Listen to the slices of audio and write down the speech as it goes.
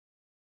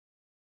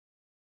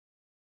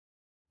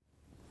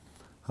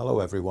Hello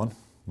everyone,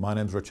 my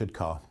name's Richard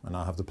Carr and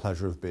I have the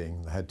pleasure of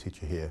being the head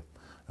teacher here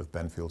of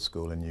Benfield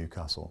School in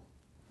Newcastle.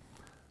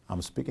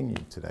 I'm speaking to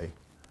you today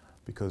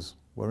because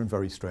we're in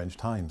very strange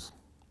times.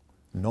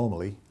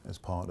 Normally, as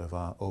part of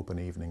our open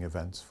evening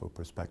events for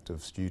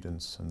prospective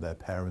students and their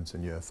parents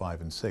in year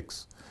 5 and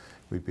 6,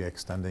 we'd be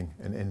extending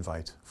an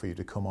invite for you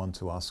to come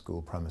onto our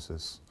school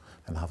premises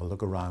and have a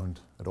look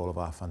around at all of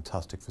our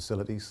fantastic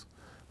facilities,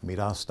 meet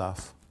our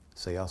staff,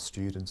 see our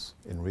students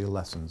in real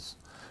lessons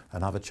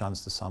and have a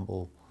chance to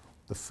sample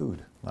the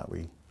food that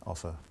we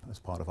offer as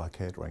part of our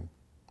catering.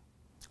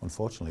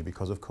 Unfortunately,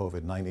 because of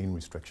COVID-19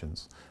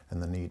 restrictions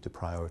and the need to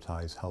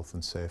prioritise health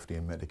and safety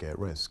and mitigate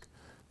risk,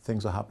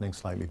 things are happening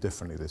slightly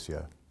differently this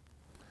year.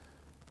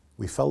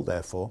 We felt,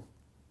 therefore,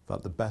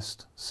 that the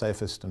best,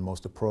 safest and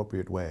most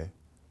appropriate way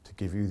to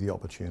give you the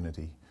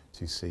opportunity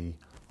to see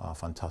our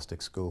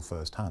fantastic school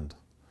firsthand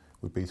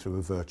would be through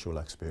a virtual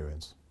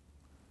experience.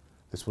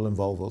 This will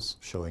involve us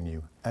showing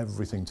you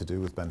everything to do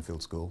with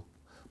Benfield School,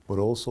 but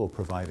also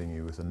providing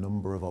you with a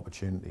number of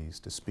opportunities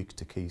to speak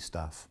to key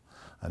staff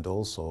and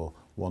also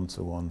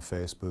one-to-one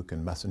Facebook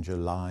and Messenger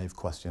live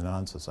question and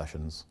answer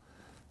sessions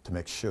to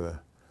make sure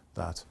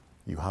that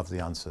you have the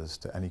answers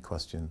to any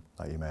question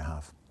that you may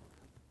have.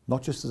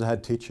 Not just as a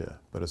head teacher,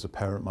 but as a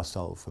parent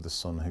myself with a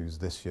son who's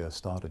this year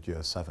started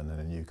year 7 in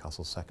a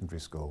Newcastle secondary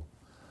school,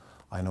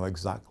 I know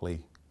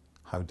exactly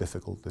how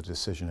difficult the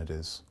decision it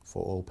is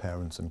for all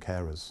parents and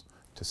carers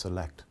to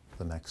select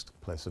the next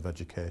place of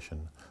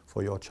education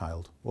for your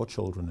child or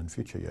children in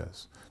future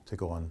years to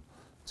go on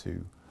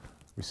to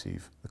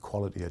receive a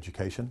quality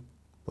education,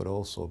 but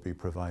also be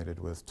provided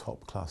with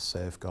top-class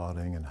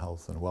safeguarding and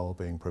health and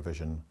well-being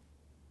provision.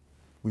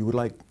 We would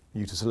like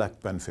you to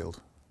select Benfield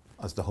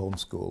as the home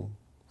school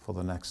for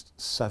the next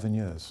 7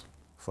 years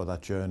for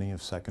that journey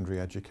of secondary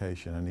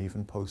education and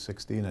even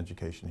post-16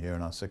 education here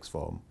in our sixth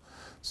form,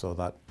 so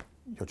that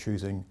you're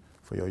choosing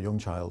for your young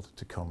child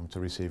to come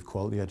to receive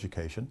quality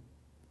education,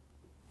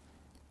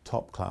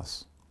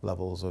 top-class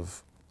levels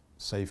of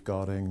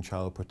safeguarding,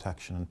 child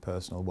protection and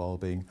personal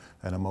well-being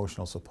and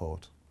emotional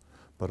support,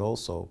 but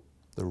also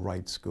the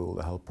right school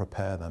to help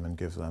prepare them and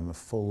give them a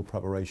full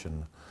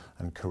preparation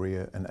and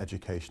career and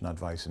education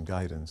advice and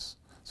guidance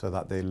so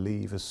that they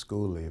leave as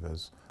school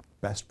leavers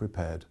best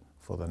prepared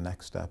for the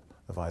next step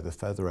of either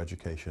further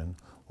education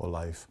or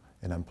life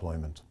in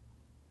employment.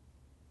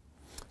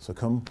 So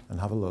come and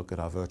have a look at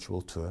our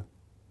virtual tour.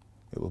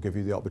 It will give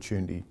you the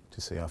opportunity to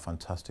see our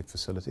fantastic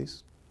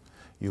facilities.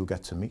 You'll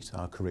get to meet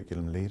our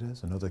curriculum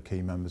leaders and other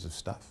key members of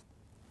staff.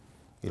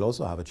 You'll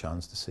also have a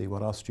chance to see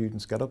what our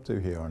students get up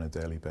to here on a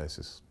daily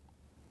basis.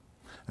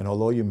 And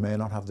although you may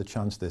not have the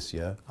chance this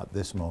year, at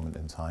this moment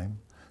in time,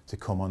 to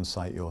come on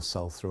site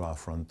yourself through our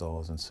front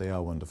doors and see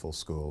our wonderful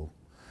school,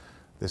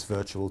 this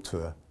virtual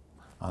tour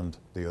and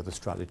the other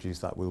strategies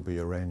that we'll be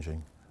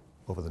arranging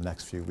over the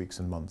next few weeks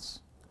and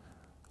months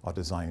are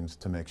designed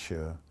to make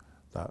sure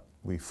that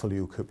we fully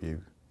equip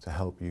you to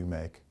help you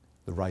make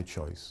the right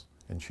choice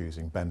in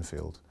choosing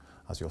Benfield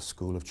as your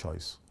school of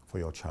choice for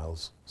your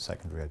child's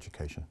secondary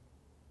education.